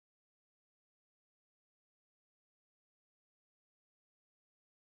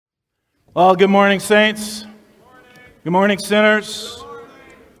Well, good morning, saints. Good morning, sinners.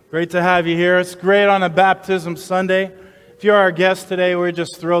 Great to have you here. It's great on a Baptism Sunday. If you're our guest today, we're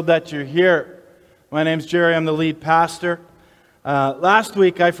just thrilled that you're here. My name's Jerry. I'm the lead pastor. Last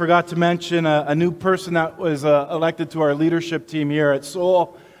week, I forgot to mention a new person that was elected to our leadership team here at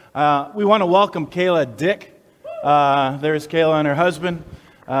Soul. We want to welcome Kayla Dick. There's Kayla and her husband.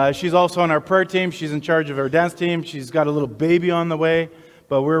 She's also on our prayer team. She's in charge of our dance team. She's got a little baby on the way.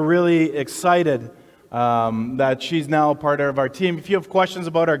 But we're really excited that she's now part of our team. If you have questions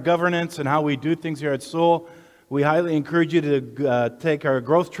about our governance and how we do things here at Soul, we highly encourage you to take our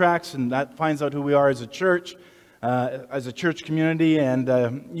growth tracks, and that finds out who we are as a church community. And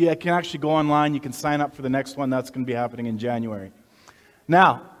you can actually go online. You can sign up for the next one. That's going to be happening in January.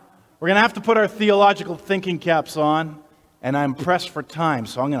 Now, we're going to have to put our theological thinking caps on, and I'm pressed for time,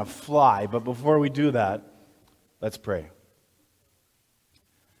 so I'm going to fly. But before we do that, let's pray.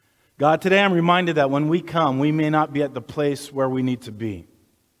 God, today I'm reminded that when we come, we may not be at the place where we need to be.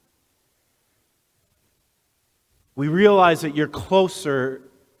 We realize that you're closer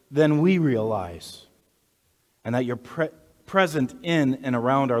than we realize, and that your present in and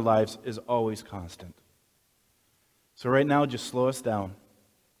around our lives is always constant. So right now, just slow us down.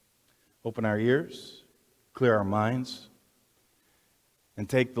 Open our ears, clear our minds, and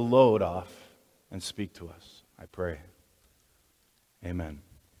take the load off and speak to us, I pray. Amen.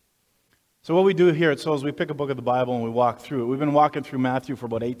 So what we do here at Soul is we pick a book of the Bible and we walk through it. We've been walking through Matthew for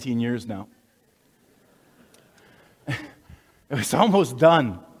about 18 years now. It's almost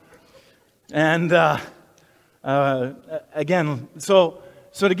done. And again, so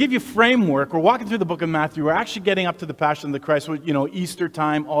to give you framework, we're walking through the book of Matthew. We're actually getting up to the Passion of the Christ, Easter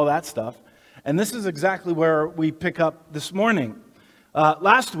time, all that stuff. And this is exactly where we pick up this morning.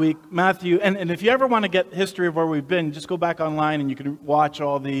 Last week, Matthew, and if you ever want to get history of where we've been, just go back online and you can watch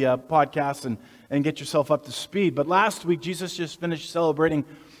all the podcasts and get yourself up to speed. But last week, Jesus just finished celebrating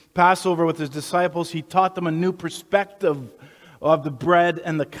Passover with his disciples. He taught them a new perspective of the bread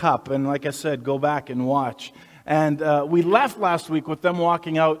and the cup. And like I said, go back and watch. And we left last week with them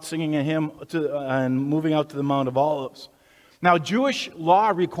walking out, singing a hymn, and moving out to the Mount of Olives. Now, Jewish law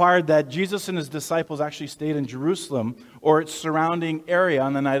required that Jesus and his disciples actually stayed in Jerusalem or its surrounding area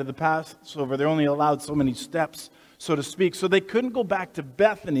on the night of the Passover. They're only allowed so many steps, so to speak. So they couldn't go back to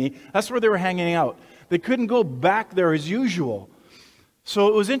Bethany. That's where they were hanging out. They couldn't go back there as usual. So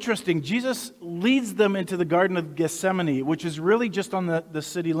it was interesting. Jesus leads them into the Garden of Gethsemane, which is really just on the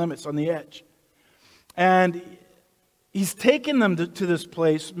city limits, on the edge. And he's taken them to this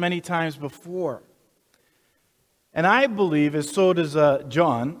place many times before. And I believe, as so does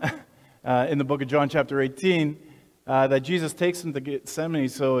John, in the book of John chapter 18, that Jesus takes them to Gethsemane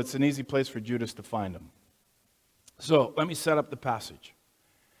so it's an easy place for Judas to find him. So let me set up the passage.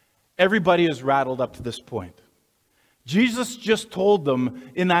 Everybody is rattled up to this point. Jesus just told them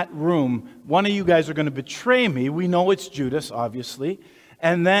in that room, one of you guys are going to betray me. We know it's Judas, obviously.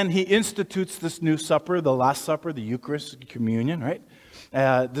 And then he institutes this new supper, the Last Supper, the Eucharist, communion, right?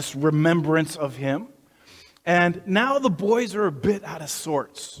 This remembrance of him. And now the boys are a bit out of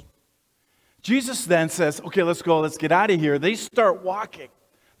sorts. Jesus then says, okay, let's go, let's get out of here. They start walking.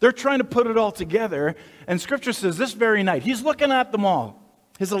 They're trying to put it all together. And Scripture says this very night, he's looking at them all,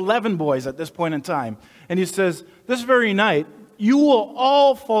 his 11 boys at this point in time. And he says, this very night, you will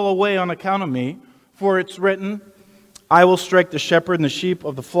all fall away on account of me, for it's written, I will strike the shepherd and the sheep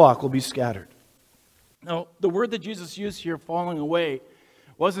of the flock will be scattered. Now, the word that Jesus used here, falling away,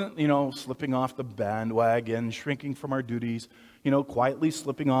 wasn't, slipping off the bandwagon, shrinking from our duties, quietly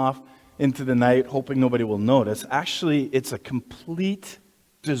slipping off into the night, hoping nobody will notice. Actually, it's a complete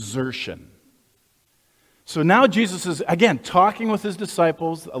desertion. So now Jesus is, again, talking with his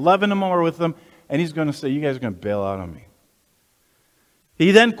disciples, 11 of them are with him, and he's going to say, you guys are going to bail out on me.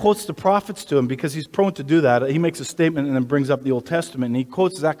 He then quotes the prophets to him because he's prone to do that. He makes a statement and then brings up the Old Testament, and he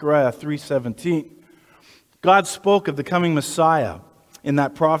quotes Zechariah 3:17. God spoke of the coming Messiah. In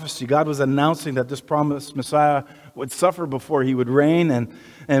that prophecy, God was announcing that this promised Messiah would suffer before he would reign,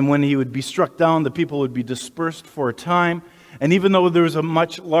 and when he would be struck down, the people would be dispersed for a time. And even though there was a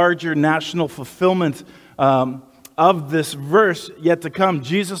much larger national fulfillment of this verse yet to come,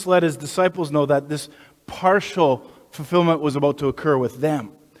 Jesus let his disciples know that this partial fulfillment was about to occur with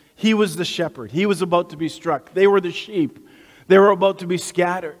them. He was the shepherd. He was about to be struck. They were the sheep. They were about to be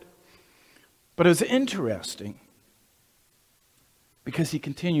scattered. But it was interesting, because he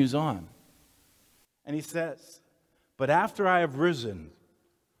continues on. And he says, but after I have risen,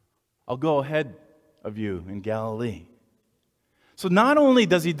 I'll go ahead of you in Galilee. So not only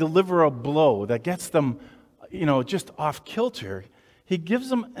does he deliver a blow that gets them, just off kilter, he gives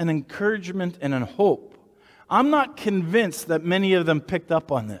them an encouragement and a hope. I'm not convinced that many of them picked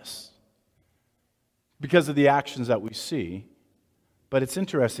up on this because of the actions that we see, but it's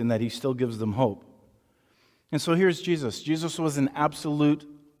interesting that he still gives them hope. And so here's Jesus. Jesus was in absolute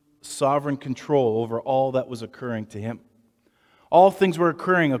sovereign control over all that was occurring to him. All things were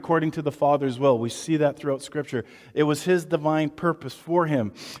occurring according to the Father's will. We see that throughout Scripture. It was his divine purpose for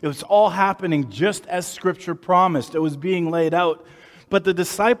him. It was all happening just as Scripture promised. It was being laid out. But the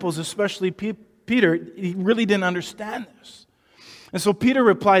disciples, especially Peter, he really didn't understand this. And so Peter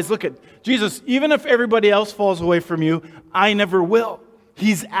replies, look at Jesus, even if everybody else falls away from you, I never will.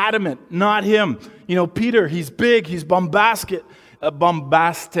 He's adamant, not him. You know, Peter, he's big, he's bombastic.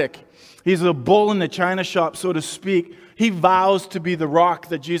 He's a bull in the china shop, so to speak. He vows to be the rock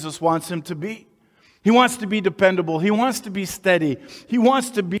that Jesus wants him to be. He wants to be dependable. He wants to be steady. He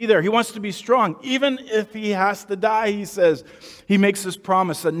wants to be there. He wants to be strong. Even if he has to die, he says, he makes this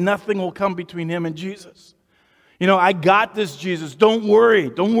promise that nothing will come between him and Jesus. You know, I got this, Jesus. Don't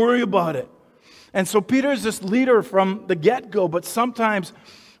worry. Don't worry about it. And so Peter is this leader from the get-go, but sometimes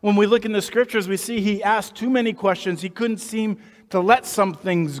when we look in the Scriptures, we see he asked too many questions. He couldn't seem to let some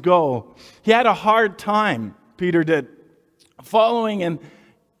things go. He had a hard time, Peter did, following, and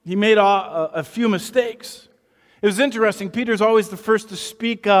he made a few mistakes. It was interesting. Peter's always the first to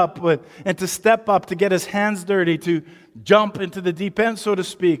speak up and to step up, to get his hands dirty, to jump into the deep end, so to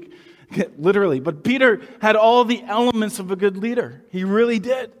speak, literally. But Peter had all the elements of a good leader. He really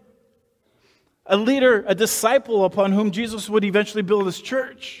did. A leader, a disciple upon whom Jesus would eventually build his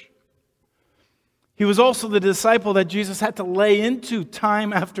church. He was also the disciple that Jesus had to lay into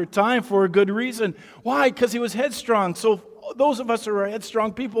time after time for a good reason. Why? Because he was headstrong. So those of us who are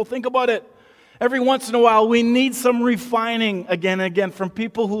headstrong people, think about it. Every once in a while, we need some refining again and again from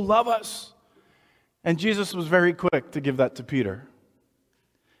people who love us. And Jesus was very quick to give that to Peter.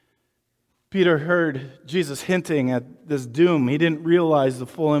 Peter heard Jesus hinting at this doom. He didn't realize the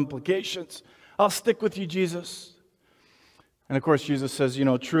full implications. I'll stick with you, Jesus. And of course, Jesus says, you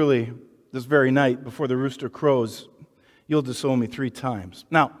know, truly, this very night before the rooster crows, you'll disown me 3 times.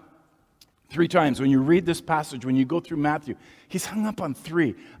 Now, 3 times. When you read this passage, when you go through Matthew, he's hung up on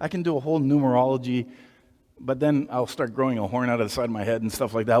 3. I can do a whole numerology, but then I'll start growing a horn out of the side of my head and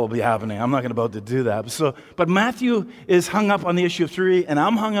stuff like that will be happening. I'm not about to do that. But Matthew is hung up on the issue of 3, and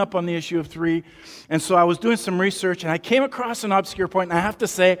I'm hung up on the issue of 3. And so I was doing some research, and I came across an obscure point, and I have to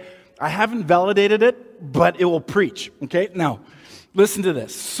say, I haven't validated it, but it will preach. Okay? Now, listen to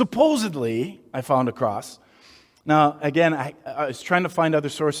this. Supposedly, I found across. Now, again, I was trying to find other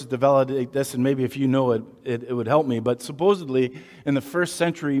sources to validate this, and maybe if you know it, it would help me. But supposedly, in the first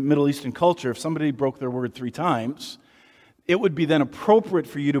century Middle Eastern culture, if somebody broke their word 3 times, it would be then appropriate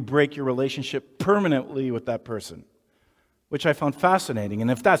for you to break your relationship permanently with that person, which I found fascinating.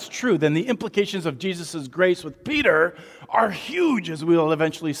 And if that's true, then the implications of Jesus' grace with Peter are huge, as we'll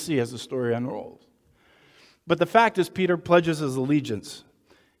eventually see as the story unrolls. But the fact is, Peter pledges his allegiance.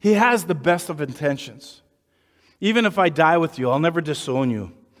 He has the best of intentions. Even if I die with you, I'll never disown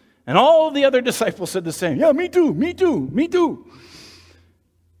you. And all the other disciples said the same. Yeah, me too, me too, me too.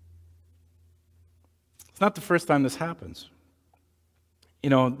 It's not the first time this happens. You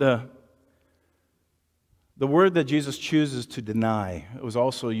know, the word that Jesus chooses to deny, it was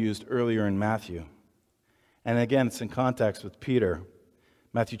also used earlier in Matthew. And again, it's in context with Peter,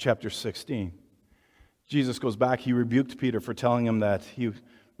 Matthew chapter 16. Jesus goes back, he rebuked Peter for telling him that he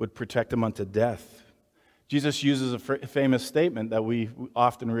would protect him unto death. Jesus uses a famous statement that we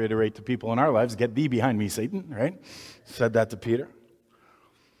often reiterate to people in our lives, get thee behind me, Satan, right? Said that to Peter.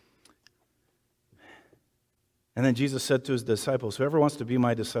 And then Jesus said to his disciples, whoever wants to be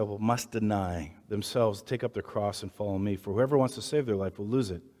my disciple must deny themselves, take up their cross and follow me. For whoever wants to save their life will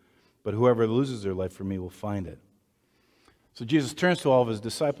lose it, but whoever loses their life for me will find it. So Jesus turns to all of his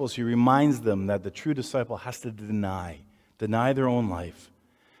disciples. He reminds them that the true disciple has to deny their own life.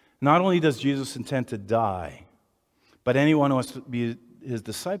 Not only does Jesus intend to die, but anyone who wants to be his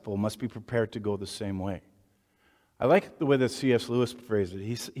disciple must be prepared to go the same way. I like the way that C.S. Lewis phrased it.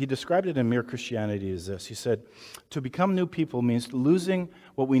 He described it in Mere Christianity as this. He said, to become new people means losing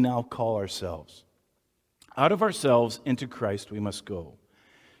what we now call ourselves. Out of ourselves into Christ we must go.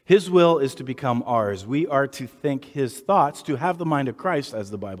 His will is to become ours. We are to think his thoughts, to have the mind of Christ, as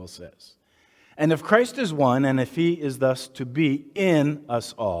the Bible says. And if Christ is one, and if he is thus to be in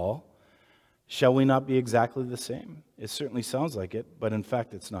us all, shall we not be exactly the same? It certainly sounds like it, but in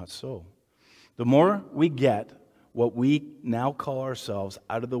fact it's not so. The more we get what we now call ourselves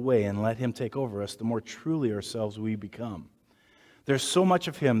out of the way and let him take over us, the more truly ourselves we become. There's so much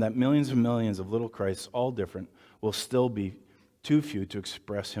of him that millions and millions of little Christs, all different, will still be too few to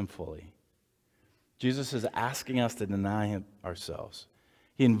express him fully. Jesus is asking us to deny ourselves.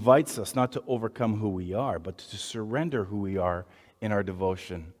 He invites us not to overcome who we are, but to surrender who we are in our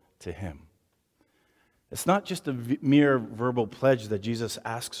devotion to him. It's not just a mere verbal pledge that Jesus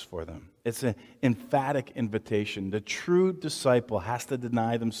asks for them. It's an emphatic invitation. The true disciple has to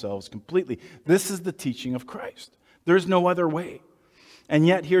deny themselves completely. This is the teaching of Christ. There's no other way. And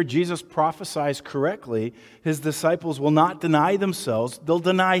yet here Jesus prophesies correctly. His disciples will not deny themselves. They'll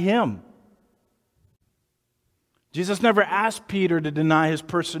deny him. Jesus never asked Peter to deny his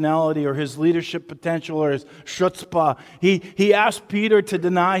personality or his leadership potential or his chutzpah. He asked Peter to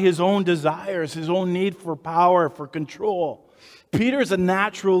deny his own desires, his own need for power, for control. Peter's a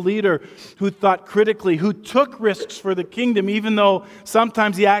natural leader who thought critically, who took risks for the kingdom, even though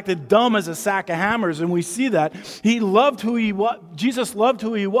sometimes he acted dumb as a sack of hammers, and we see that. He loved who he was. Jesus loved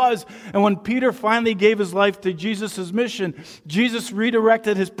who he was, and when Peter finally gave his life to Jesus' mission, Jesus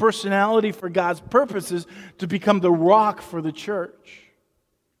redirected his personality for God's purposes to become the rock for the church.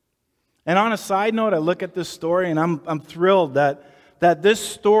 And on a side note, I look at this story, and I'm thrilled that this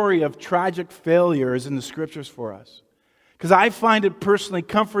story of tragic failure is in the Scriptures for us. Because I find it personally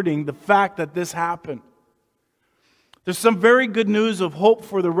comforting, the fact that this happened. There's some very good news of hope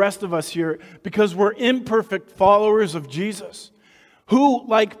for the rest of us here, because we're imperfect followers of Jesus, who,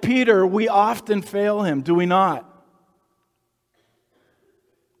 like Peter, we often fail him, do we not?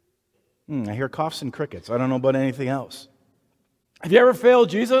 I hear coughs and crickets. I don't know about anything else. Have you ever failed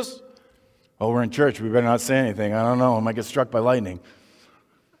Jesus? Oh, we're in church. We better not say anything. I don't know. I might get struck by lightning.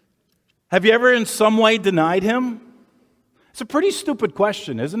 Have you ever in some way denied him? It's a pretty stupid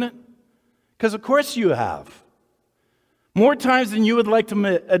question, isn't it? Because of course you have. More times than you would like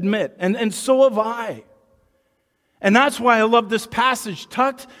to admit. And so have I. And that's why I love this passage.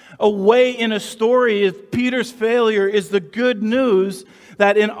 Tucked away in a story of Peter's failure is the good news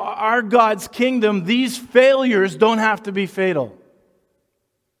that in our God's kingdom, these failures don't have to be fatal.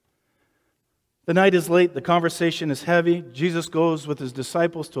 The night is late. The conversation is heavy. Jesus goes with his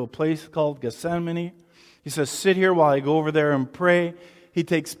disciples to a place called Gethsemane. He says, sit here while I go over there and pray. He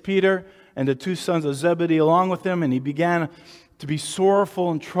takes Peter and the two sons of Zebedee along with him, and he began to be sorrowful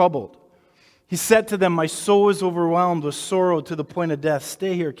and troubled. He said to them, my soul is overwhelmed with sorrow to the point of death.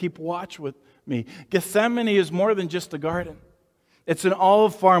 Stay here, keep watch with me. Gethsemane is more than just a garden. It's an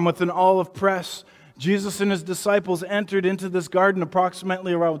olive farm with an olive press. Jesus and his disciples entered into this garden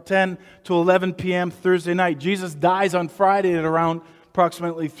approximately around 10 to 11 p.m. Thursday night. Jesus dies on Friday at around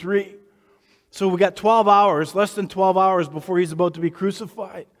approximately 3. So we got 12 hours, less than 12 hours before he's about to be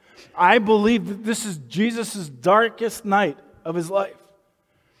crucified. I believe that this is Jesus' darkest night of his life.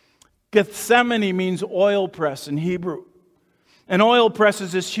 Gethsemane means oil press in Hebrew. An oil press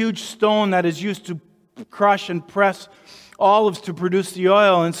is this huge stone that is used to crush and press olives to produce the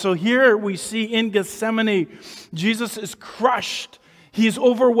oil. And so here we see in Gethsemane, Jesus is crushed. He is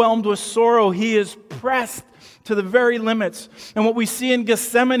overwhelmed with sorrow. He is pressed to the very limits. And what we see in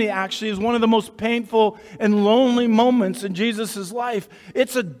Gethsemane actually is one of the most painful and lonely moments in Jesus' life.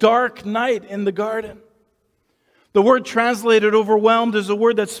 It's a dark night in the garden. The word translated overwhelmed is a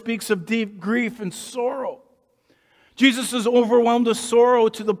word that speaks of deep grief and sorrow. Jesus is overwhelmed with sorrow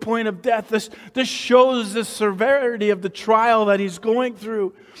to the point of death. This shows the severity of the trial that he's going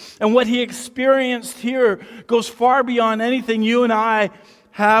through. And what he experienced here goes far beyond anything you and I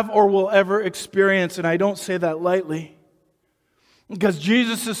have or will ever experience. And I don't say that lightly. Because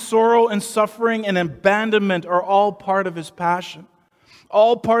Jesus' sorrow and suffering and abandonment are all part of his passion.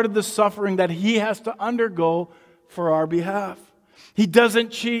 All part of the suffering that he has to undergo for our behalf. He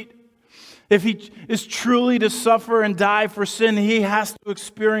doesn't cheat. If he is truly to suffer and die for sin, he has to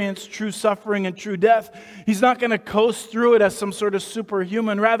experience true suffering and true death. He's not going to coast through it as some sort of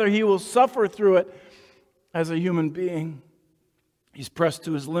superhuman. Rather, he will suffer through it as a human being. He's pressed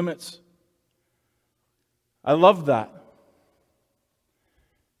to his limits. I love that.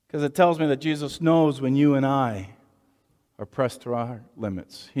 Because it tells me that Jesus knows when you and I are pressed to our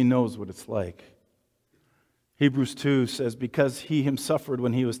limits. He knows what it's like. Hebrews 2 says, because he himself suffered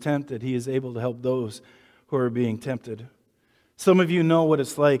when he was tempted, he is able to help those who are being tempted. Some of you know what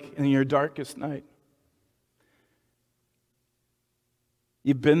it's like in your darkest night.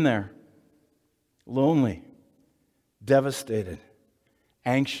 You've been there, lonely, devastated,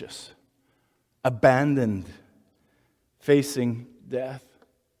 anxious, abandoned, facing death.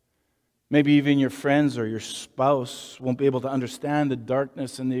 Maybe even your friends or your spouse won't be able to understand the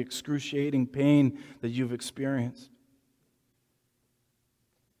darkness and the excruciating pain that you've experienced.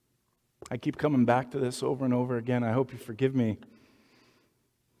 I keep coming back to this over and over again. I hope you forgive me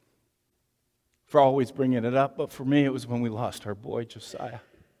for always bringing it up, but for me it was when we lost our boy, Josiah.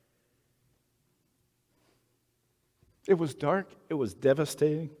 It was dark, it was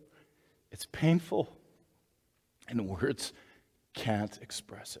devastating, it's painful, and words can't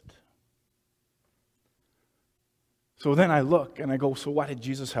express it. So then I look and I go, so why did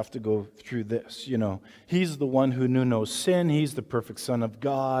Jesus have to go through this? He's the one who knew no sin. He's the perfect Son of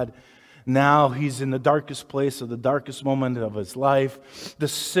God. Now he's in the darkest place of the darkest moment of his life. The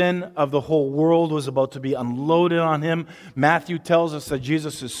sin of the whole world was about to be unloaded on him. Matthew tells us that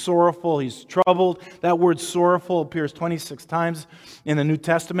Jesus is sorrowful. He's troubled. That word sorrowful appears 26 times in the New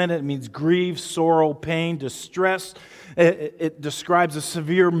Testament. It means grief, sorrow, pain, distress. It describes a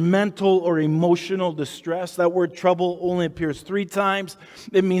severe mental or emotional distress. That word trouble only appears 3 times.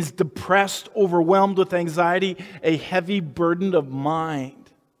 It means depressed, overwhelmed with anxiety, a heavy burden of mind.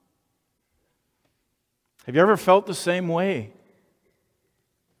 Have you ever felt the same way?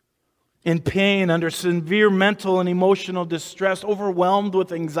 In pain, under severe mental and emotional distress, overwhelmed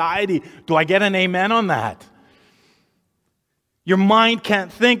with anxiety. Do I get an amen on that? Your mind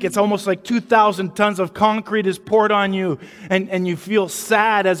can't think. It's almost like 2,000 tons of concrete is poured on you, and you feel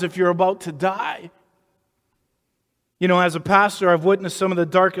sad as if you're about to die. As a pastor, I've witnessed some of the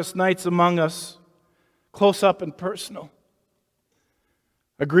darkest nights among us, close up and personal.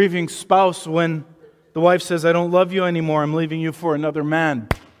 A grieving spouse, when the wife says, I don't love you anymore, I'm leaving you for another man.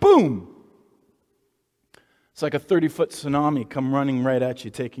 Boom! It's like a 30-foot tsunami come running right at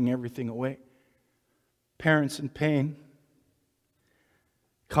you, taking everything away. Parents in pain,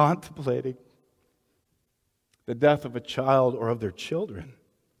 contemplating the death of a child or of their children.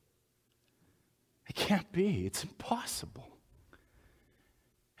 It can't be. It's impossible.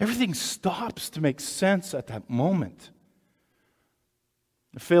 Everything stops to make sense at that moment.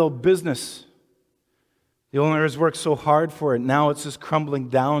 A failed business. The owner has worked so hard for it. Now it's just crumbling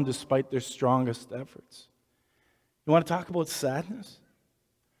down despite their strongest efforts. You want to talk about sadness?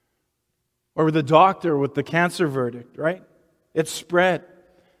 Or the doctor with the cancer verdict, right? It's spread.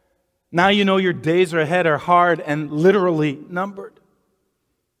 Now you know your days ahead are hard and literally numbered.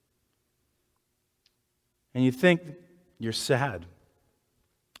 And you think you're sad.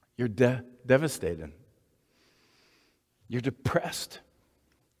 You're devastated. You're depressed.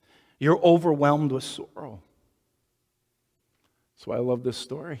 You're overwhelmed with sorrow. That's why I love this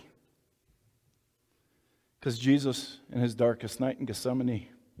story. Because Jesus, in his darkest night in Gethsemane,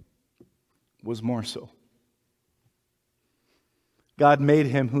 was more so. God made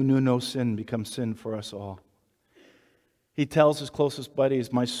him who knew no sin become sin for us all. He tells his closest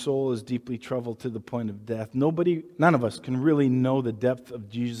buddies, my soul is deeply troubled to the point of death. None of us can really know the depth of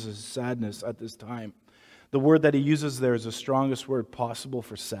Jesus' sadness at this time. The word that he uses there is the strongest word possible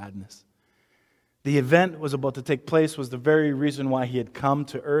for sadness. The event was about to take place was the very reason why he had come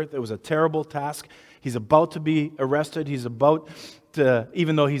to earth. It was a terrible task. He's about to be arrested. He's about to,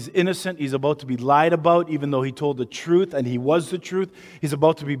 even though he's innocent, he's about to be lied about, even though he told the truth and he was the truth. He's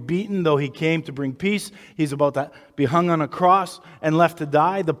about to be beaten, though he came to bring peace. He's about to be hung on a cross and left to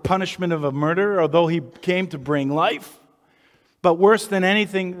die, the punishment of a murderer, although he came to bring life. But worse than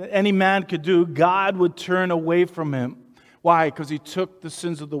anything any man could do, God would turn away from him. Why? Because he took the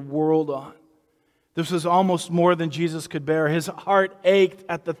sins of the world on. This was almost more than Jesus could bear. His heart ached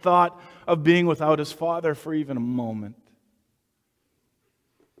at the thought of being without his Father for even a moment.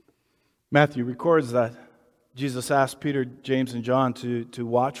 Matthew records that Jesus asked Peter, James, and John to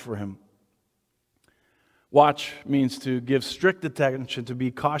watch for him. Watch means to give strict attention, to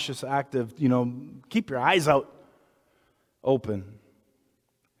be cautious, active, keep your eyes out. Open.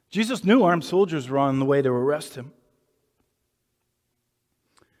 Jesus knew armed soldiers were on the way to arrest him.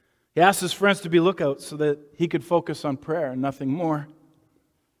 He asked his friends to be lookouts so that he could focus on prayer and nothing more.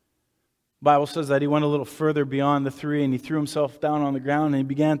 The Bible says that he went a little further beyond the 3 and he threw himself down on the ground and he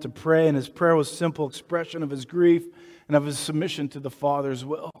began to pray, and his prayer was a simple expression of his grief and of his submission to the Father's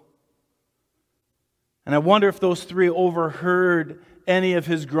will. And I wonder if those 3 overheard any of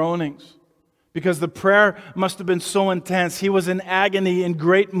his groanings, because the prayer must have been so intense. He was in agony, in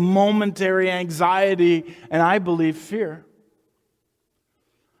great momentary anxiety, and I believe fear.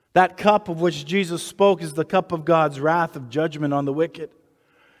 That cup of which Jesus spoke is the cup of God's wrath of judgment on the wicked.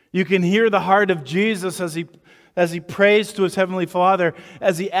 You can hear the heart of Jesus as he prays to his heavenly Father,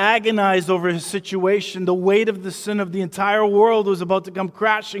 as he agonized over his situation. The weight of the sin of the entire world was about to come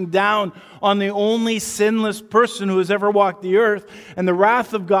crashing down on the only sinless person who has ever walked the earth. And the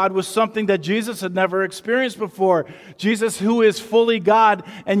wrath of God was something that Jesus had never experienced before. Jesus, who is fully God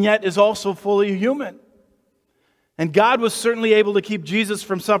and yet is also fully human. And God was certainly able to keep Jesus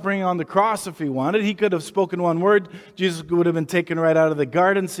from suffering on the cross if he wanted. He could have spoken one word. Jesus would have been taken right out of the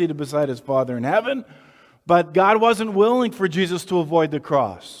garden, seated beside his Father in heaven. But God wasn't willing for Jesus to avoid the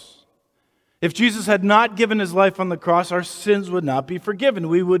cross. If Jesus had not given his life on the cross, our sins would not be forgiven.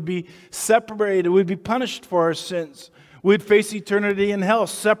 We would be separated. We'd be punished for our sins. We'd face eternity in hell,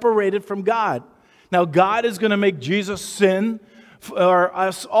 separated from God. Now, God is going to make Jesus sin for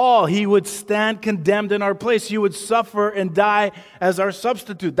us all. He would stand condemned in our place. He would suffer and die as our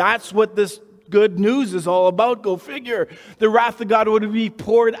substitute. That's what this good news is all about. Go figure. The wrath of God would be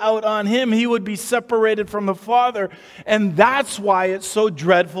poured out on him. He would be separated from the Father. And that's why it's so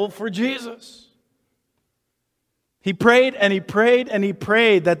dreadful for Jesus. He prayed and he prayed and he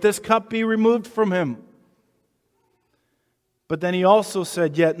prayed that this cup be removed from him. But then he also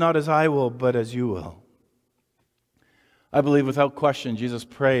said, "Yet not as I will, but as you will." I believe without question Jesus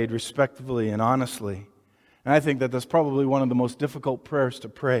prayed respectfully and honestly. And I think that that's probably one of the most difficult prayers to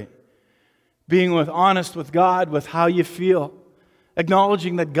pray. Being honest with God with how you feel.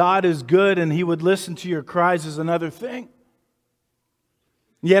 Acknowledging that God is good and he would listen to your cries is another thing.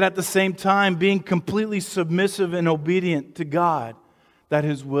 Yet at the same time, being completely submissive and obedient to God, that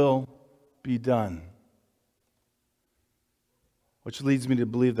his will be done. Which leads me to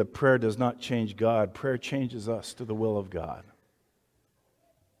believe that prayer does not change God. Prayer changes us to the will of God.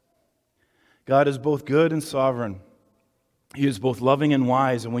 God is both good and sovereign. He is both loving and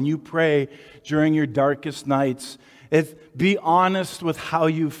wise. And when you pray during your darkest nights, be honest with how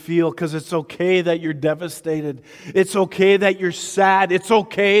you feel, because it's okay that you're devastated. It's okay that you're sad. It's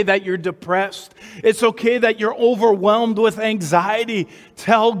okay that you're depressed. It's okay that you're overwhelmed with anxiety.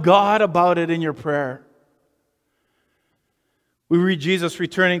 Tell God about it in your prayer. We read Jesus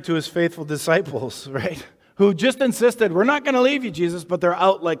returning to his faithful disciples, right? Who just insisted, "We're not going to leave you, Jesus," but they're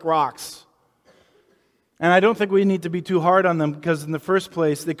out like rocks. And I don't think we need to be too hard on them, because in the first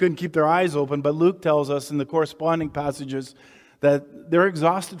place, they couldn't keep their eyes open. But Luke tells us in the corresponding passages that they're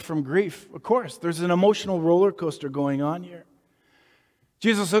exhausted from grief. Of course, there's an emotional roller coaster going on here.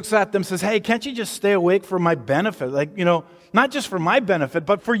 Jesus looks at them and says, "Hey, can't you just stay awake for my benefit? Not just for my benefit,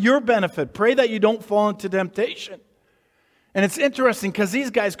 but for your benefit. Pray that you don't fall into temptation." And it's interesting because these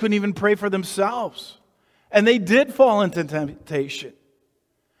guys couldn't even pray for themselves. And they did fall into temptation.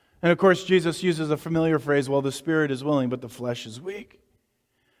 And of course, Jesus uses a familiar phrase, "Well, the spirit is willing, but the flesh is weak."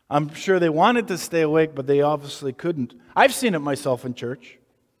 I'm sure they wanted to stay awake, but they obviously couldn't. I've seen it myself in church.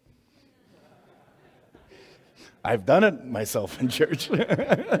 I've done it myself in church.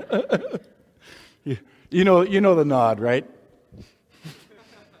 You know the nod, right?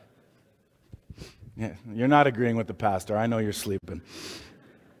 Yeah, you're not agreeing with the pastor. I know you're sleeping.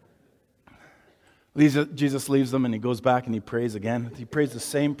 Jesus leaves them and he goes back and he prays again. He prays the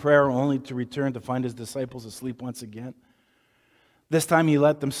same prayer only to return to find his disciples asleep once again. This time he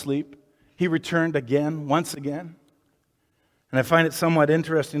let them sleep. He returned again, once again. And I find it somewhat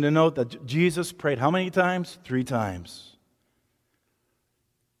interesting to note that Jesus prayed how many times? 3 times.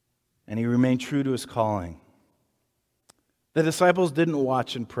 And he remained true to his calling. The disciples didn't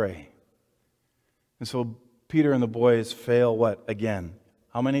watch and pray. And so Peter and the boys fail what? Again.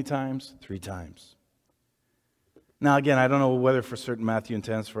 How many times? 3 times. Now again, I don't know whether for certain Matthew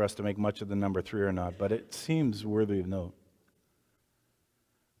intends for us to make much of the number 3 or not, but it seems worthy of note.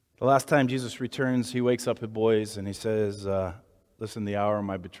 The last time Jesus returns, he wakes up the boys and he says, "Listen, the hour of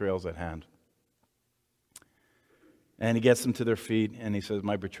my betrayal is at hand." And he gets them to their feet and he says,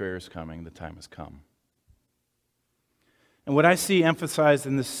 "My betrayer is coming, the time has come." And what I see emphasized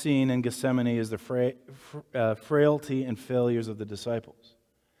in this scene in Gethsemane is the frailty and failures of the disciples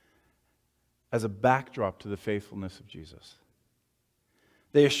as a backdrop to the faithfulness of Jesus.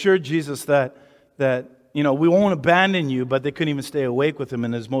 They assured Jesus that we won't abandon you, but they couldn't even stay awake with him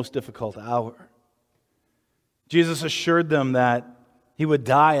in his most difficult hour. Jesus assured them that he would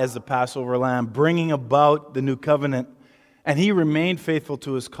die as the Passover lamb, bringing about the new covenant, and he remained faithful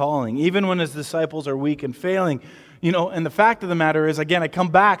to his calling, even when his disciples are weak and failing. And the fact of the matter is, again, I come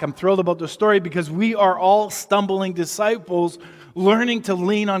back, I'm thrilled about the story because we are all stumbling disciples learning to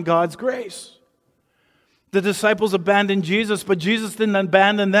lean on God's grace. The disciples abandoned Jesus, but Jesus didn't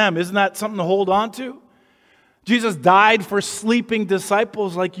abandon them. Isn't that something to hold on to? Jesus died for sleeping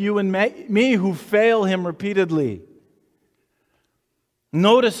disciples like you and me who fail him repeatedly.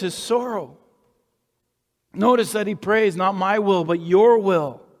 Notice his sorrow. Notice that he prays, "Not my will, but your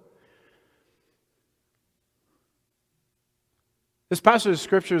will." This passage of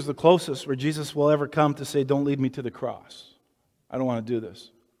Scripture is the closest where Jesus will ever come to say, "Don't lead me to the cross. I don't want to do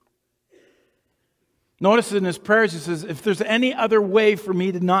this." Notice in his prayers, he says, "If there's any other way for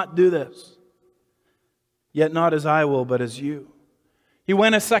me to not do this, Yet not as I will, but as you. He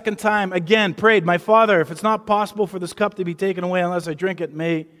went a second time, again prayed, My Father, if it's not possible for this cup to be taken away unless I drink it,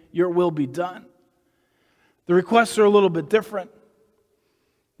 may your will be done. The requests are a little bit different.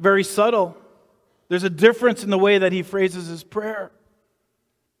 Very subtle. There's a difference in the way that he phrases his prayer.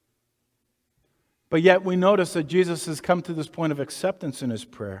 But yet we notice that Jesus has come to this point of acceptance in his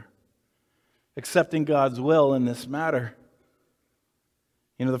prayer. Accepting God's will in this matter.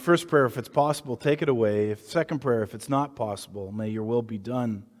 You know, the first prayer, if it's possible, take it away. Second prayer, if it's not possible, may your will be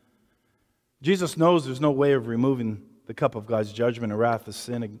done. Jesus knows there's no way of removing the cup of God's judgment or wrath of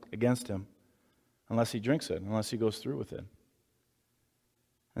sin against him unless he drinks it, unless he goes through with it.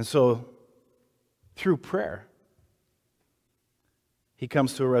 And so, through prayer, he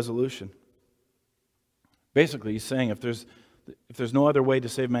comes to a resolution. Basically, he's saying, if there's no other way to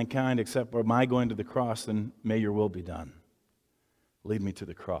save mankind except for my going to the cross, then may your will be done. Lead me to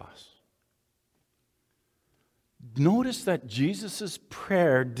the cross. Notice that Jesus'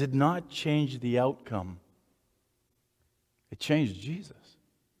 prayer did not change the outcome. It changed Jesus.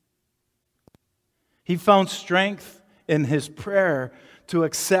 He found strength in his prayer to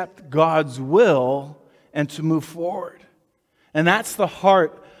accept God's will and to move forward. And that's the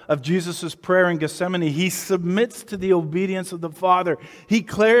heart of Jesus' prayer in Gethsemane. He submits to the obedience of the Father. He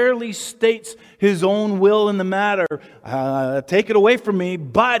clearly states his own will in the matter. Take it away from me,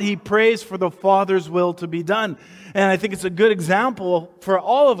 but he prays for the Father's will to be done. And I think it's a good example for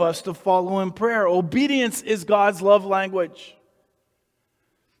all of us to follow in prayer. Obedience is God's love language.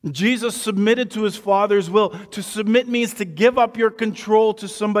 Jesus submitted to his Father's will. To submit means to give up your control to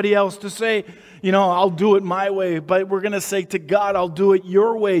somebody else, to say, I'll do it my way, but we're going to say to God, I'll do it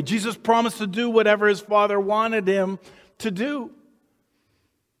your way. Jesus promised to do whatever his Father wanted him to do.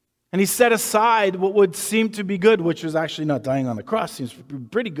 And he set aside what would seem to be good, which was actually not dying on the cross, seems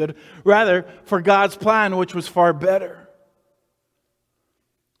pretty good, rather for God's plan, which was far better.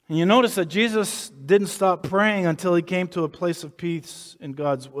 And you notice that Jesus didn't stop praying until he came to a place of peace in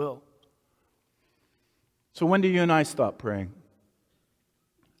God's will. So when do you and I stop praying?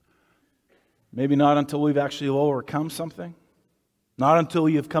 Maybe not until we've actually overcome something. Not until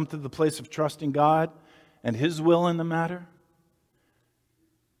you've come to the place of trusting God and his will in the matter.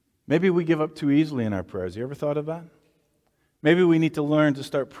 Maybe we give up too easily in our prayers. You ever thought of that? Maybe we need to learn to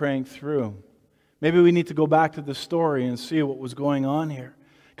start praying through. Maybe we need to go back to the story and see what was going on here.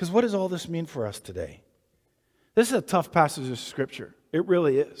 Because what does all this mean for us today? This is a tough passage of Scripture. It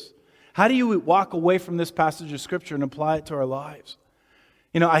really is. How do you walk away from this passage of Scripture and apply it to our lives?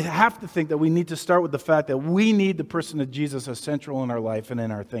 I have to think that we need to start with the fact that we need the person of Jesus as central in our life and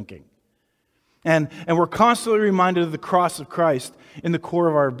in our thinking. And we're constantly reminded of the cross of Christ in the core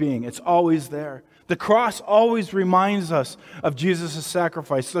of our being. It's always there. The cross always reminds us of Jesus'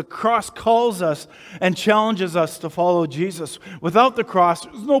 sacrifice. The cross calls us and challenges us to follow Jesus. Without the cross,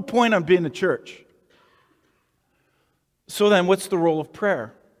 there's no point on being a church. So then, what's the role of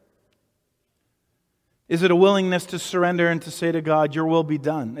prayer? Is it a willingness to surrender and to say to God, your will be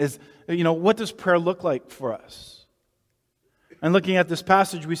done? What does prayer look like for us? And looking at this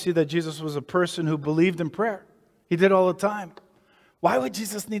passage, we see that Jesus was a person who believed in prayer. He did all the time. Why would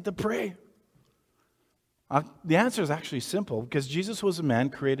Jesus need to pray? The answer is actually simple, because Jesus was a man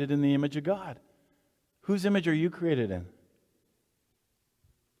created in the image of God. Whose image are you created in?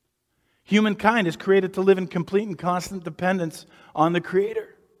 Humankind is created to live in complete and constant dependence on the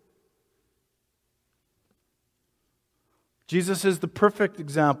Creator. Jesus is the perfect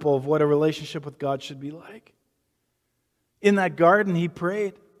example of what a relationship with God should be like. In that garden, he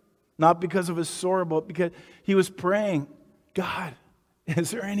prayed, not because of his sorrow, but because he was praying, God,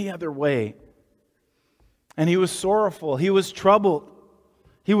 is there any other way? And he was sorrowful. He was troubled.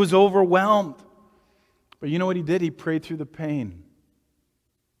 He was overwhelmed. But you know what he did? He prayed through the pain.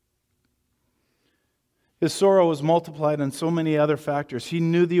 His sorrow was multiplied on so many other factors. He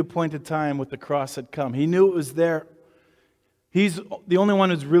knew the appointed time with the cross had come. He knew it was there. He's the only one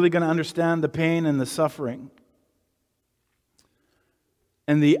who's really going to understand the pain and the suffering.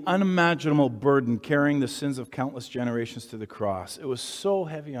 And the unimaginable burden carrying the sins of countless generations to the cross. It was so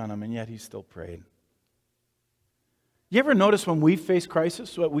heavy on him, and yet he still prayed. You ever notice when we face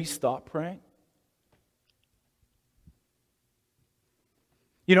crisis that we stop praying?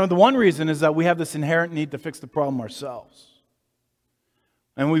 The one reason is that we have this inherent need to fix the problem ourselves.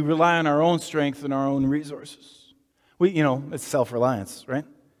 And we rely on our own strength and our own resources. It's self-reliance, right?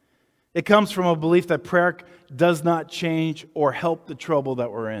 It comes from a belief that prayer does not change or help the trouble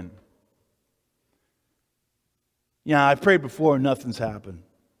that we're in. I've prayed before and nothing's happened.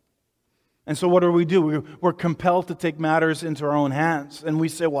 And so what do? We're compelled to take matters into our own hands. And we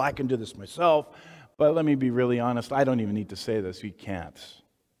say, well, I can do this myself. But let me be really honest, I don't even need to say this. We can't.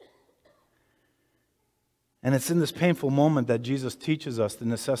 And it's in this painful moment that Jesus teaches us the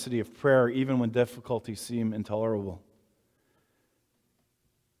necessity of prayer, even when difficulties seem intolerable.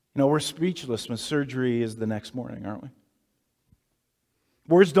 We're speechless when surgery is the next morning, aren't we?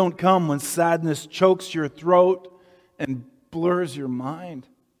 Words don't come when sadness chokes your throat and blurs your mind.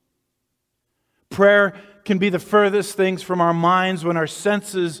 Prayer can be the furthest things from our minds when our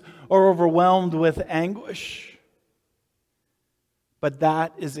senses are overwhelmed with anguish. But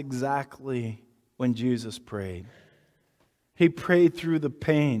that is exactly when Jesus prayed. He prayed through the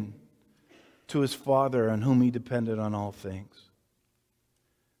pain to his Father on whom he depended on all things.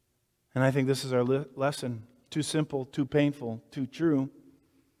 And I think this is our lesson. Too simple, too painful, too true.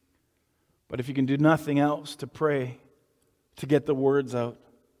 But if you can do nothing else to pray, to get the words out,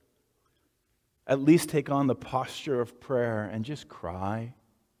 at least take on the posture of prayer and just cry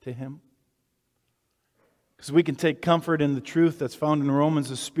to him. Because we can take comfort in the truth that's found in Romans,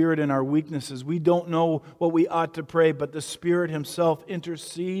 the Spirit in our weaknesses. We don't know what we ought to pray, but the Spirit himself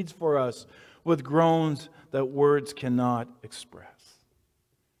intercedes for us with groans that words cannot express.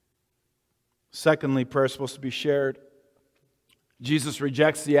 Secondly, prayer is supposed to be shared. Jesus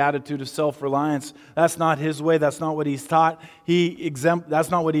rejects the attitude of self-reliance. That's not his way. That's not what he's taught. That's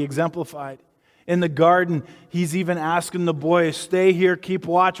not what he exemplified. In the garden, he's even asking the boys, stay here, keep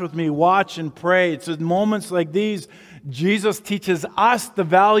watch with me, watch and pray. It's in moments like these, Jesus teaches us the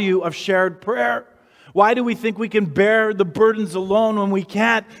value of shared prayer. Why do we think we can bear the burdens alone when we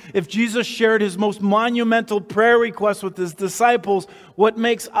can't? If Jesus shared his most monumental prayer request with his disciples, what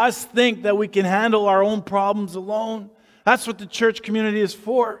makes us think that we can handle our own problems alone? That's what the church community is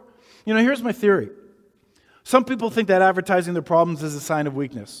for. Here's my theory. Some people think that advertising their problems is a sign of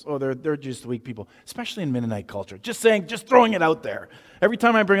weakness. Oh, they're just weak people, especially in Mennonite culture. Just throwing it out there. Every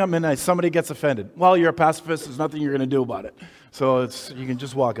time I bring up Mennonite, somebody gets offended. Well, you're a pacifist. There's nothing you're going to do about it. So you can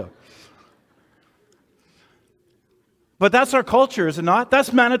just walk out. But that's our culture, is it not?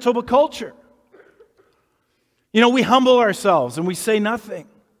 That's Manitoba culture. We humble ourselves and we say nothing.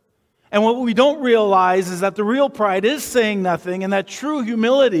 And what we don't realize is that the real pride is saying nothing, and that true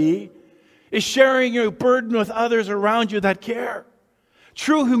humility is sharing your burden with others around you that care.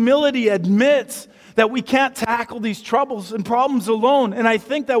 True humility admits that we can't tackle these troubles and problems alone. And I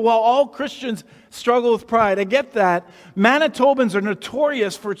think that while all Christians struggle with pride, I get that, Manitobans are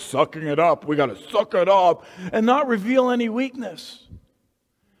notorious for sucking it up. We got to suck it up and not reveal any weakness.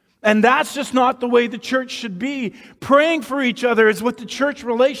 And that's just not the way the church should be. Praying for each other is what the church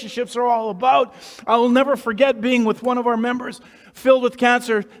relationships are all about. I will never forget being with one of our members filled with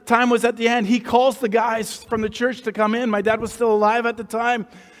cancer. Time was at the end. He calls the guys from the church to come in. My dad was still alive at the time.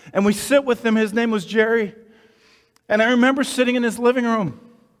 And we sit with him. His name was Jerry. And I remember sitting in his living room.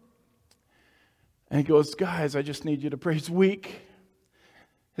 And he goes, guys, I just need you to pray. He's weak.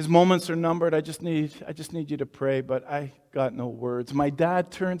 His moments are numbered. I just need you to pray, but I got no words. My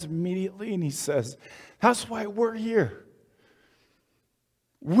dad turns immediately and he says, that's why we're here.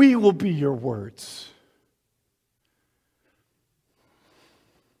 We will be your words.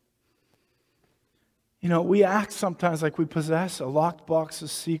 We act sometimes like we possess a locked box of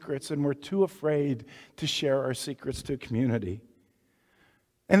secrets, and we're too afraid to share our secrets to a community.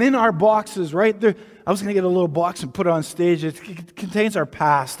 And in our boxes, right there, I was going to get a little box and put it on stage. It contains our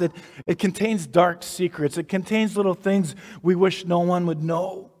past. It contains dark secrets. It contains little things we wish no one would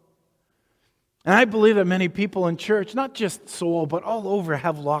know. And I believe that many people in church, not just Soul, but all over,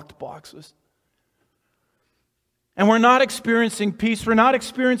 have locked boxes. And we're not experiencing peace. We're not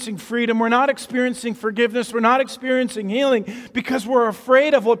experiencing freedom. We're not experiencing forgiveness. We're not experiencing healing because we're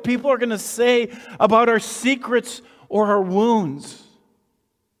afraid of what people are going to say about our secrets or our wounds.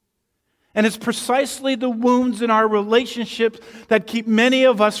 And it's precisely the wounds in our relationships that keep many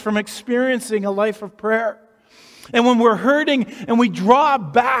of us from experiencing a life of prayer. And when we're hurting and we draw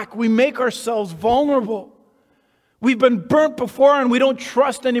back, we make ourselves vulnerable. We've been burnt before and we don't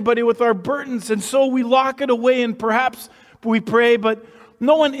trust anybody with our burdens. And so we lock it away and perhaps we pray, but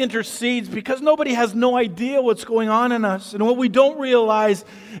no one intercedes because nobody has no idea what's going on in us. And what we don't realize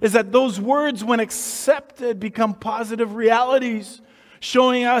is that those words, when accepted, become positive realities,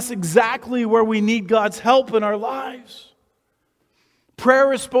 showing us exactly where we need God's help in our lives.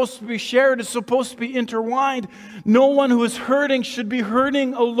 Prayer is supposed to be shared. It's supposed to be intertwined. No one who is hurting should be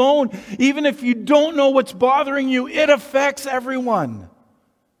hurting alone. Even if you don't know what's bothering you, it affects everyone.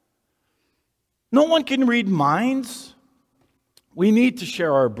 No one can read minds. We need to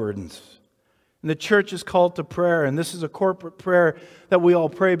share our burdens. And the church is called to prayer, and this is a corporate prayer that we all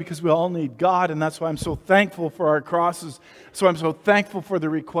pray because we all need God, and that's why I'm so thankful for our crosses. So I'm so thankful for the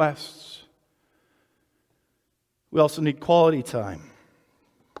requests. We also need quality time.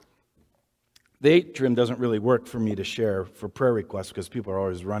 The atrium doesn't really work for me to share for prayer requests because people are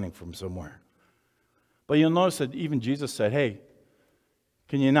always running from somewhere. But you'll notice that even Jesus said, hey,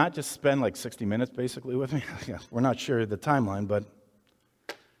 can you not just spend like 60 minutes basically with me? We're not sure the timeline, but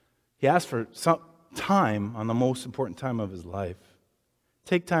he asked for some time on the most important time of his life.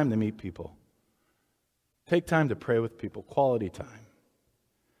 Take time to meet people. Take time to pray with people, quality time.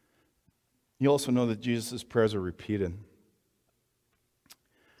 You also know that Jesus' prayers are repeated.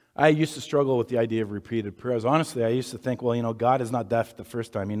 I used to struggle with the idea of repeated prayers. Honestly, I used to think, well, God is not deaf the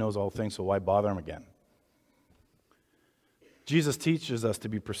first time. He knows all things, so why bother him again? Jesus teaches us to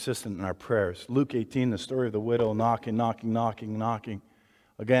be persistent in our prayers. Luke 18, the story of the widow knocking.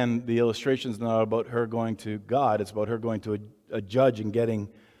 Again, the illustration is not about her going to God. It's about her going to a judge and getting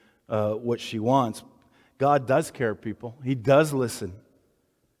what she wants. God does care, people. He does listen.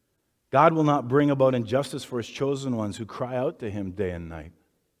 God will not bring about injustice for his chosen ones who cry out to him day and night.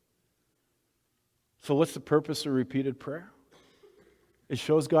 So what's the purpose of repeated prayer? It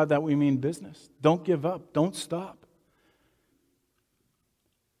shows God that we mean business. Don't give up. Don't stop.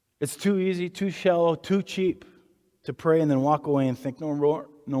 It's too easy, too shallow, too cheap to pray and then walk away and think no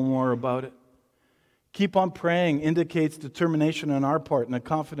more about it. Keep on praying indicates determination on our part and a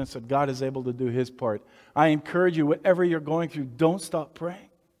confidence that God is able to do his part. I encourage you, whatever you're going through, don't stop praying.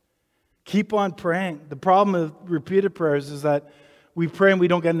 Keep on praying. The problem with repeated prayers is that we pray and we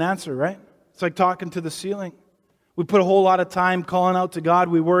don't get an answer, right? It's like talking to the ceiling. We put a whole lot of time calling out to God.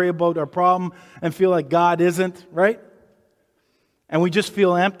 We worry about our problem and feel like God isn't, right? And we just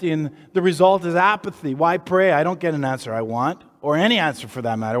feel empty, and the result is apathy. Why pray? I don't get an answer I want, or any answer for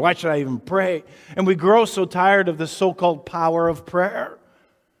that matter. Why should I even pray? And we grow so tired of the so-called power of prayer.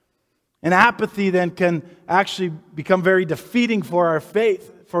 And apathy then can actually become very defeating for our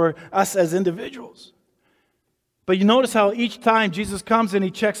faith, for us as individuals. But you notice how each time Jesus comes and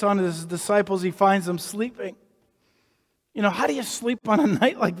he checks on his disciples, he finds them sleeping. How do you sleep on a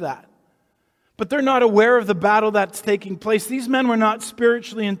night like that? But they're not aware of the battle that's taking place. These men were not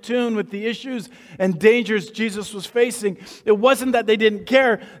spiritually in tune with the issues and dangers Jesus was facing. It wasn't that they didn't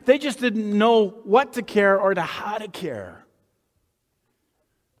care. They just didn't know what to care or to how to care.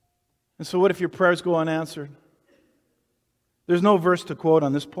 And so what if your prayers go unanswered? There's no verse to quote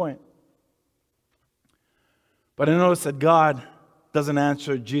on this point. But I notice that God doesn't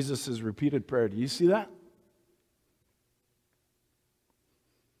answer Jesus' repeated prayer. Do you see that?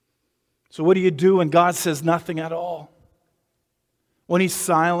 So what do you do when God says nothing at all? When he's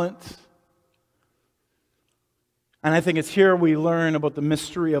silent? And I think it's here we learn about the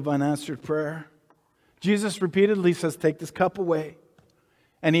mystery of unanswered prayer. Jesus repeatedly says, take this cup away.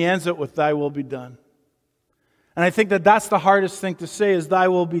 And he ends it with, thy will be done. And I think that that's the hardest thing to say is thy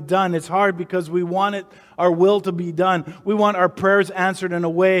will be done. It's hard because we want our will to be done. We want our prayers answered in a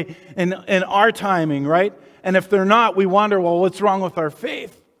way in our timing, right? And if they're not, we wonder, well, what's wrong with our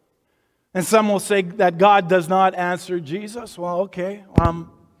faith? And some will say that God does not answer Jesus. Well, okay.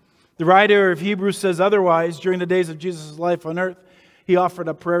 The writer of Hebrews says otherwise. During the days of Jesus' life on earth, he offered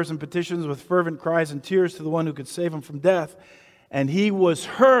up prayers and petitions with fervent cries and tears to the one who could save him from death. And he was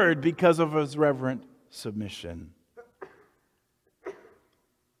heard because of his reverent submission.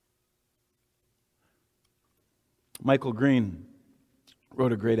 Michael Green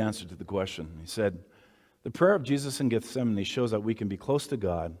wrote a great answer to the question. He said, the prayer of Jesus in Gethsemane shows that we can be close to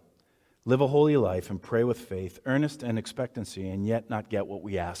God, live a holy life, and pray with faith, earnest and expectancy, and yet not get what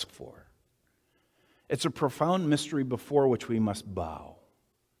we ask for. It's a profound mystery before which we must bow.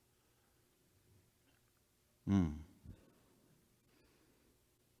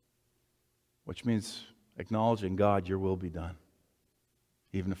 Which means acknowledging, God, your will be done,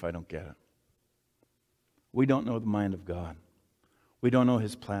 even if I don't get it. We don't know the mind of God. We don't know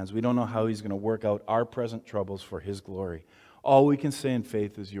his plans. We don't know how he's going to work out our present troubles for his glory. All we can say in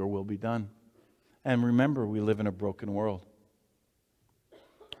faith is your will be done. And remember, we live in a broken world.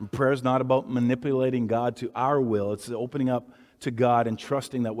 And prayer is not about manipulating God to our will. It's opening up to God and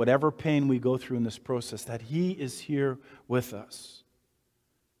trusting that whatever pain we go through in this process, that he is here with us.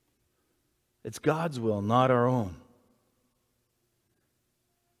 It's God's will, not our own.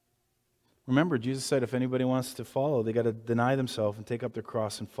 Remember, Jesus said if anybody wants to follow, they got to deny themselves and take up their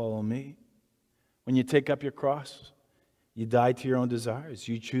cross and follow me. When you take up your cross, you die to your own desires.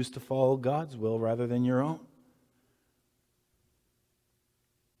 You choose to follow God's will rather than your own.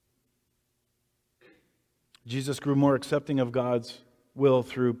 Jesus grew more accepting of God's will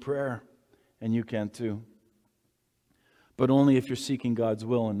through prayer, and you can too. But only if you're seeking God's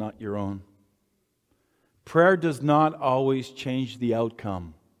will and not your own. Prayer does not always change the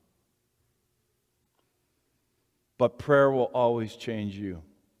outcome. but prayer will always change you.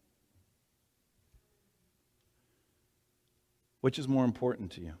 Which is more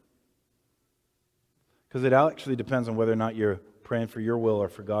important to you? Because it actually depends on whether or not you're praying for your will or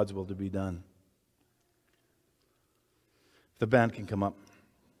for God's will to be done. The band can come up.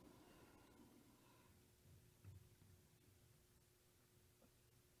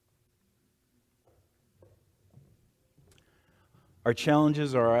 Our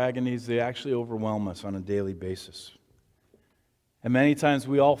challenges, our agonies, they actually overwhelm us on a daily basis. And many times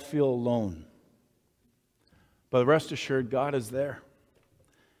we all feel alone. But rest assured, God is there.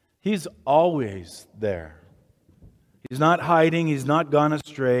 He's always there. He's not hiding. He's not gone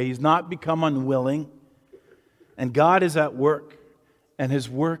astray. He's not become unwilling. And God is at work, and His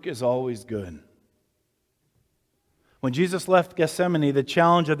work is always good. When Jesus left Gethsemane, the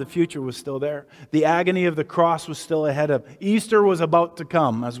challenge of the future was still there. The agony of the cross was still ahead of him. Easter was about to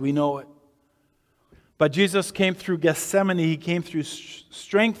come, as we know it. But Jesus came through Gethsemane. He came through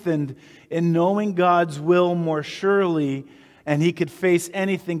strengthened in knowing God's will more surely, and He could face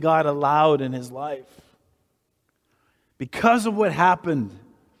anything God allowed in His life. Because of what happened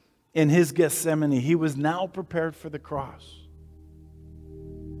in His Gethsemane, He was now prepared for the cross.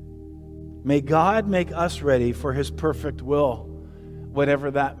 May God make us ready for His perfect will,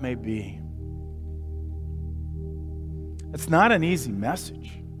 whatever that may be. It's not an easy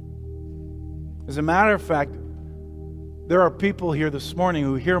message. As a matter of fact, there are people here this morning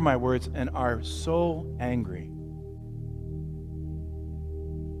who hear my words and are so angry.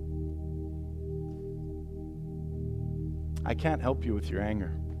 I can't help you with your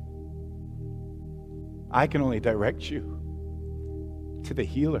anger. I can only direct you to the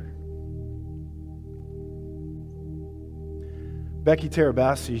healer. Becky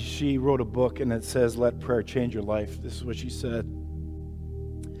Tarabassi, she wrote a book and it says, "Let Prayer Change Your Life." This is what she said.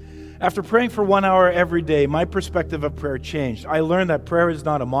 After praying for 1 hour every day, my perspective of prayer changed. I learned that prayer is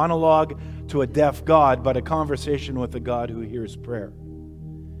not a monologue to a deaf God, but a conversation with a God who hears prayer.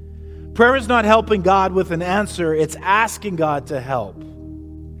 Prayer is not helping God with an answer, it's asking God to help.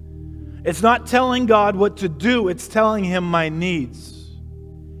 It's not telling God what to do, it's telling Him my needs.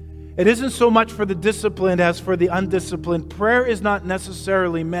 It isn't so much for the disciplined as for the undisciplined. Prayer is not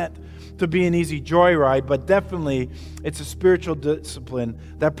necessarily meant to be an easy joyride, but definitely it's a spiritual discipline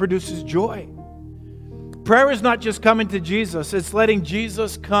that produces joy. Prayer is not just coming to Jesus, it's letting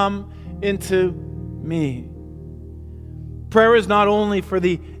Jesus come into me. Prayer is not only for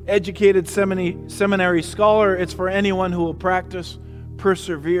the educated seminary scholar, it's for anyone who will practice,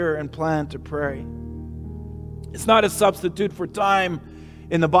 persevere, and plan to pray. It's not a substitute for time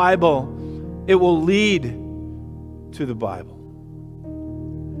in the Bible. It will lead to the Bible.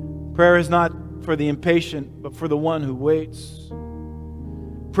 Prayer is not for the impatient, but for the one who waits.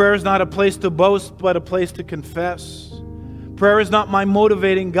 Prayer is not a place to boast, but a place to confess. Prayer is not my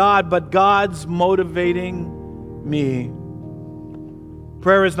motivating God, but God's motivating me.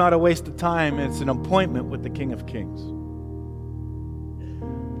 Prayer is not a waste of time, it's an appointment with the King of Kings.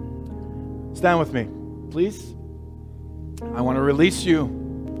 Stand with me, please. I want to release you.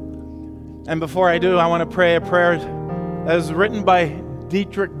 And before I do, I want to pray a prayer that is written by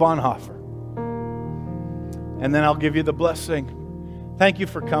Dietrich Bonhoeffer. And then I'll give you the blessing. Thank you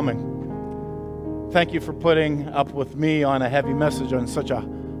for coming. Thank you for putting up with me on a heavy message on such a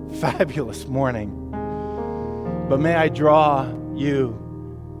fabulous morning. But may I draw you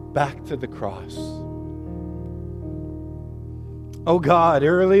back to the cross. Oh God,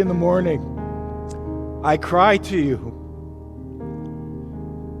 early in the morning, I cry to you.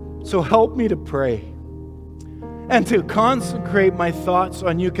 So help me to pray and to consecrate my thoughts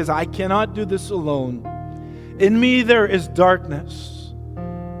on you, because I cannot do this alone. In me there is darkness,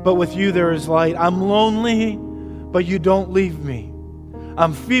 but with you there is light. I'm lonely, but you don't leave me.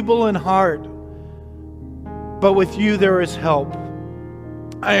 I'm feeble in heart, but with you there is help.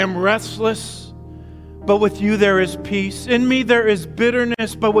 I am restless, but with you there is peace. In me there is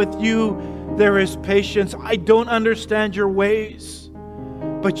bitterness, but with you there is patience. I don't understand your ways,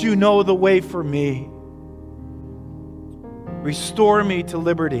 but you know the way for me. Restore me to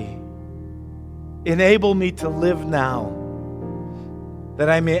liberty. Enable me to live now, that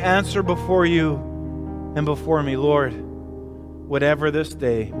I may answer before you and before me. Lord, whatever this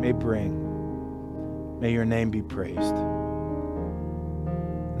day may bring, may your name be praised.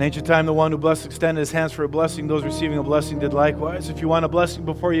 In ancient time, the one who blessed extended his hands for a blessing. Those receiving a blessing did likewise. If you want a blessing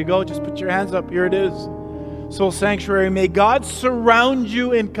before you go, just put your hands up. Here it is. Soul Sanctuary, may God surround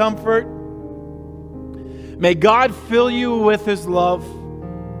you in comfort. May God fill you with His love.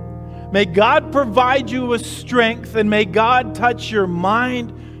 May God provide you with strength, and may God touch your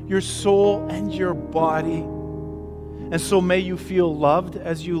mind, your soul, and your body. And so may you feel loved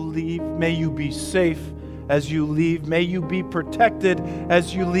as you leave. May you be safe as you leave. May you be protected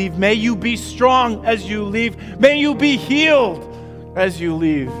as you leave. May you be strong as you leave. May you be healed as you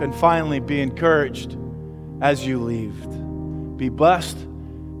leave. And finally, be encouraged as you leave. Be blessed.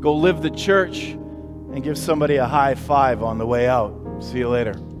 Go live the church and give somebody a high five on the way out. See you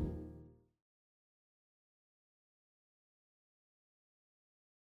later.